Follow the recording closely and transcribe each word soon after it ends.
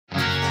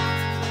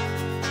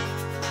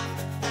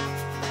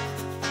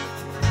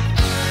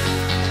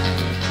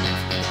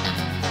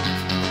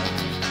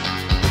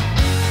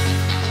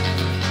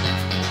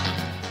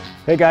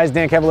Hey guys,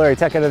 Dan Cavallari,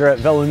 tech editor at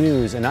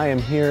VeloNews, and I am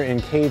here in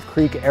Cave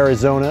Creek,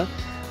 Arizona,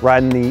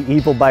 riding the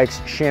Evil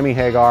Bike's Chamois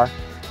Hagar.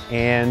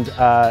 And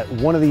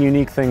one of the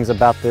unique things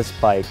about this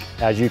bike,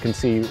 as you can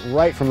see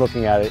right from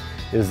looking at it,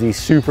 is the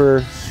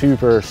super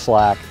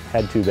slack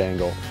head tube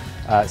angle,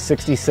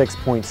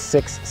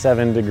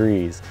 66.67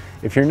 degrees.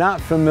 If you're not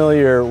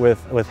familiar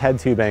with head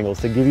tube angles,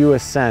 to give you a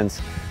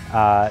sense,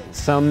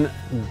 some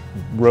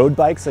road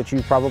bikes that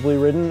you've probably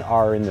ridden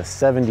are in the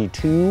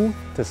 72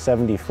 to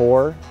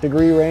 74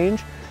 degree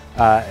range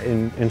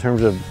in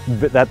terms of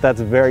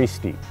that's very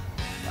steep.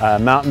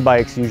 Mountain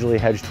bikes usually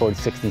hedge towards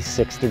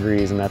 66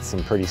 degrees, and that's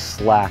some pretty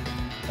slack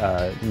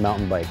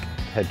mountain bike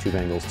head tube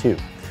angles too.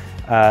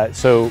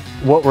 So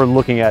what we're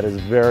looking at is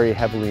very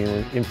heavily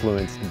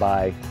influenced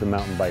by the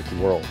mountain bike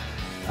world.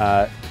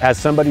 As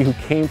somebody who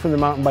came from the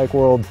mountain bike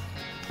world,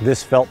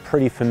 this felt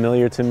pretty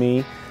familiar to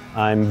me.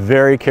 I'm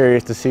very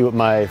curious to see what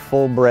my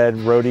full-bred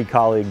roadie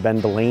colleague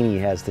Ben Delaney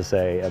has to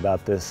say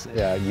about this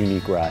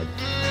unique ride.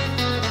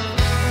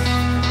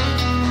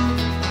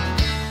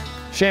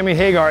 Chamois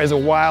Hagar is a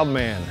wild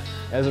man.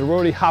 As a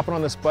roadie hopping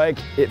on this bike,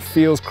 it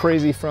feels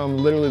crazy from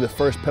literally the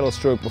first pedal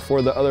stroke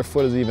before the other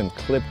foot is even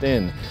clipped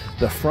in.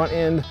 The front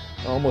end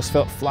almost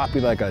felt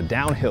floppy like a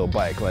downhill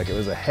bike, like it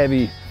was a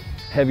heavy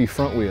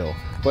front wheel.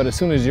 But as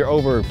soon as you're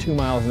over 2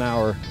 miles an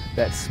hour,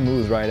 that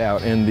smooths right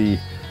out, and the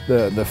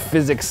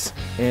physics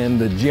and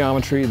the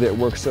geometry that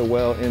works so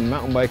well in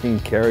mountain biking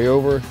carry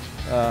over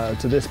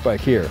to this bike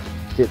here.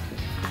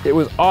 It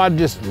was odd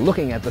just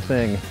looking at the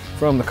thing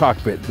from the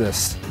cockpit. The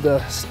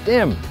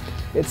stem,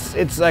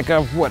 it's like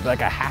a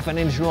half an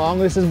inch long.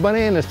 This is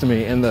bananas to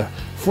me, and the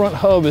front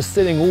hub is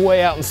sitting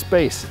way out in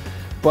space.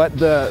 But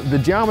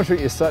the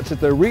geometry is such that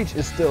the reach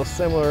is still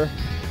similar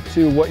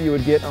to what you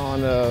would get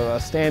on a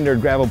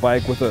standard gravel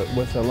bike with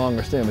a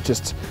longer stem. It's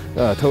just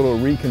a total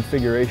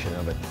reconfiguration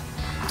of it.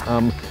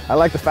 I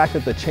like the fact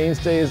that the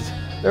chainstays,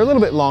 they're a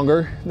little bit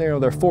longer.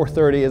 They're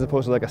 430 as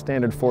opposed to like a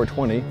standard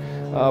 420,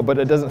 but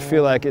it doesn't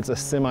feel like it's a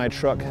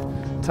semi-truck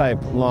type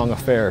long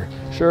affair.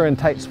 Sure, in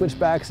tight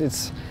switchbacks,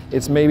 it's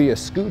maybe a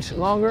scooch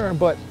longer,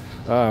 but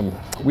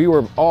we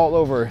were all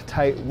over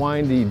tight,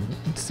 windy,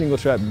 single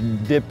strap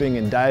dipping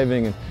and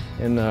diving,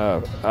 and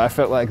I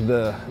felt like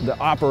the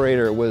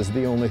operator was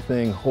the only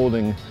thing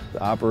holding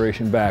the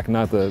operation back,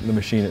 not the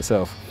machine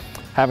itself.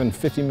 Having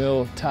 50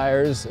 mil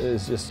tires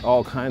is just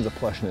all kinds of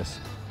plushness.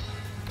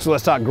 So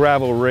let's talk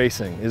gravel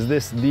racing. Is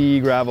this the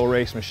gravel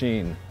race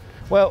machine?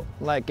 Well,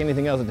 like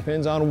anything else, it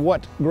depends on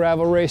what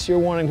gravel race you're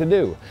wanting to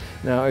do.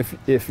 Now,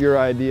 if your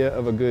idea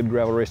of a good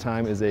gravel race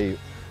time is a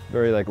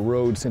very like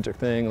road-centric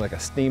thing, like a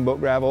steamboat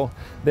gravel,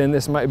 then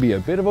this might be a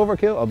bit of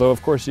overkill, although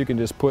of course you can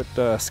just put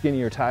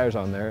skinnier tires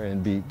on there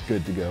and be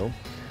good to go.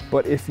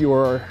 But if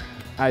your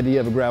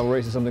idea of a gravel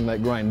race is something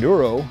like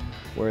Grinduro,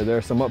 where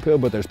there's some uphill,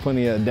 but there's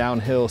plenty of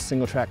downhill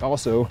single track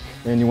also,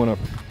 and you want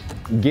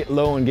to get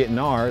low and get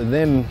gnar,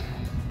 then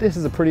this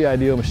is a pretty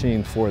ideal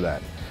machine for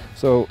that.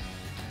 So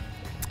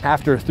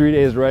after 3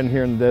 days riding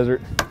here in the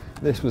desert,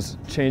 this was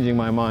changing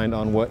my mind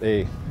on what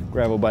a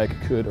gravel bike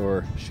could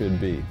or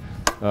should be.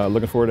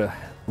 Looking forward to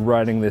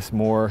riding this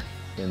more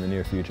in the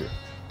near future.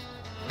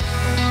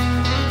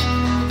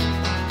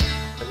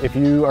 If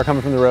you are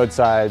coming from the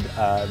roadside,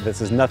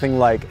 this is nothing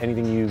like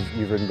anything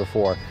you've ridden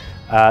before.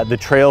 The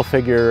trail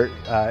figure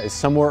is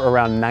somewhere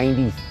around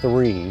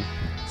 93,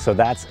 so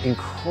that's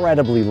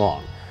incredibly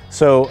long.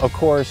 So of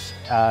course,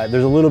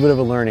 there's a little bit of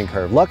a learning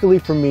curve. Luckily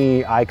for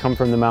me, I come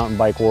from the mountain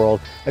bike world.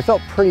 I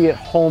felt pretty at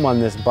home on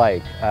this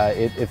bike.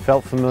 It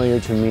felt familiar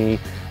to me,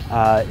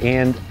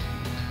 and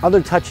other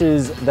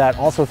touches that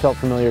also felt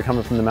familiar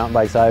coming from the mountain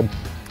bike side.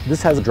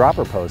 This has a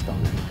dropper post on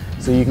it,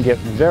 so you can get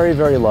very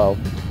low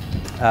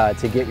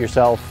to get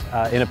yourself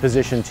in a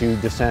position to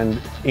descend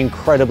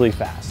incredibly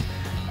fast.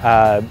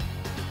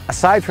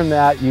 Aside from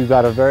that, you've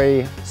got a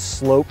very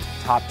sloped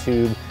top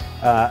tube,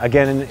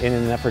 again in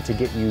an effort to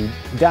get you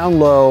down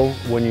low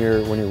when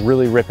you're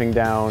really ripping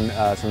down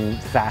some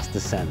fast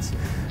descents.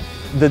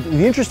 The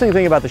interesting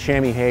thing about the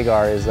Chamois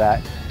Hagar is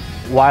that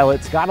while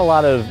it's got a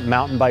lot of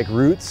mountain bike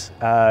roots,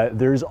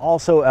 there's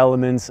also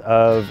elements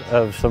of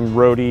some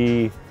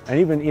roadie and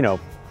even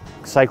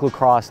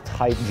cyclocross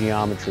type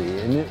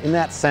geometry. In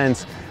that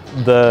sense,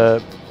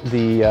 the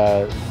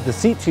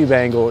seat tube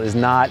angle is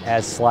not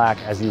as slack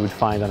as you would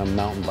find on a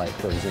mountain bike,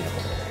 for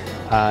example.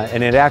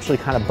 And it actually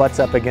kind of butts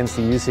up against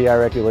the UCI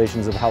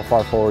regulations of how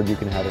far forward you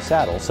can have a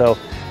saddle. So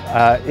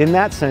in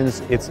that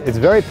sense, it's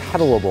very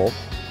pedalable,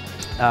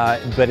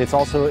 but it's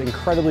also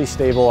incredibly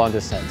stable on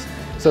descents.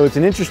 So it's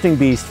an interesting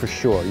beast for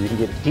sure. You can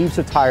get heaps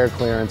of tire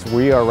clearance.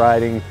 We are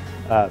riding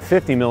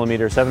 50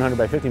 millimeter, 700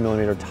 by 50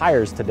 millimeter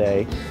tires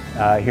today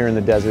here in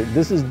the desert.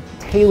 This is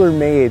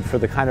tailor-made for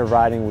the kind of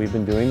riding we've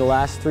been doing the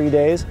last 3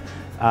 days.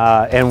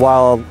 And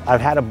while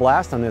I've had a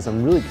blast on this,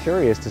 I'm really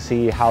curious to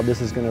see how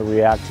this is going to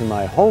react to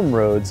my home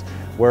roads,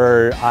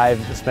 where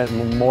I've spent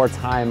more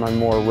time on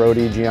more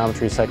roadie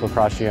geometry,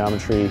 cyclocross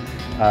geometry,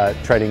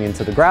 treading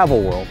into the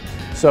gravel world.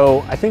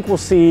 So I think we'll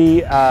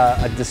see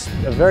a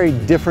very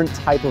different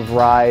type of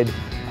ride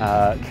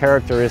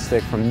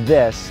characteristic from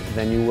this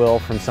than you will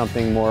from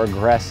something more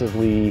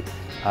aggressively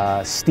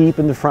steep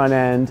in the front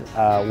end,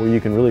 where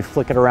you can really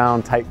flick it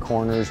around tight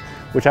corners,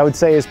 which I would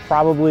say is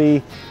probably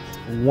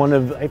one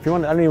of, if you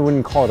want, I don't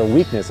even call it a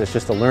weakness, it's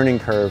just a learning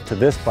curve to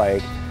this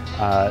bike.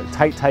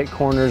 Tight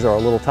corners are a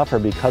little tougher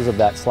because of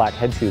that slack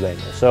head tube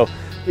angle. So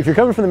if you're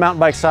coming from the mountain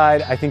bike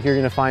side, I think you're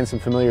going to find some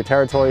familiar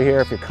territory here.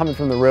 If you're coming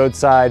from the road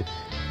side,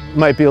 it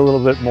might be a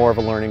little bit more of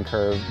a learning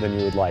curve than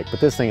you would like. But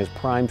this thing is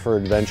primed for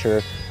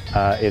adventure.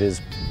 It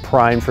is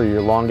primed for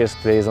your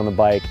longest days on the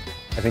bike.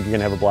 I think you're going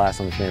to have a blast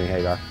on the Chamois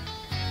Hagar.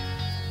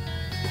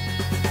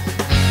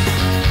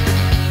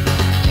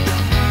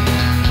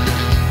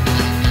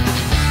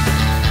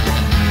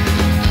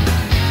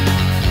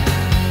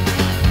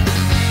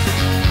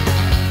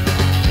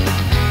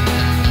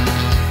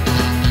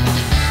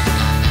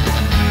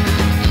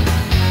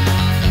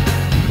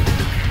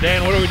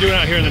 Dan, what are we doing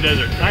out here in the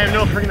desert? I have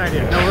no freaking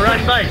idea. No, we're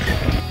riding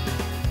bikes.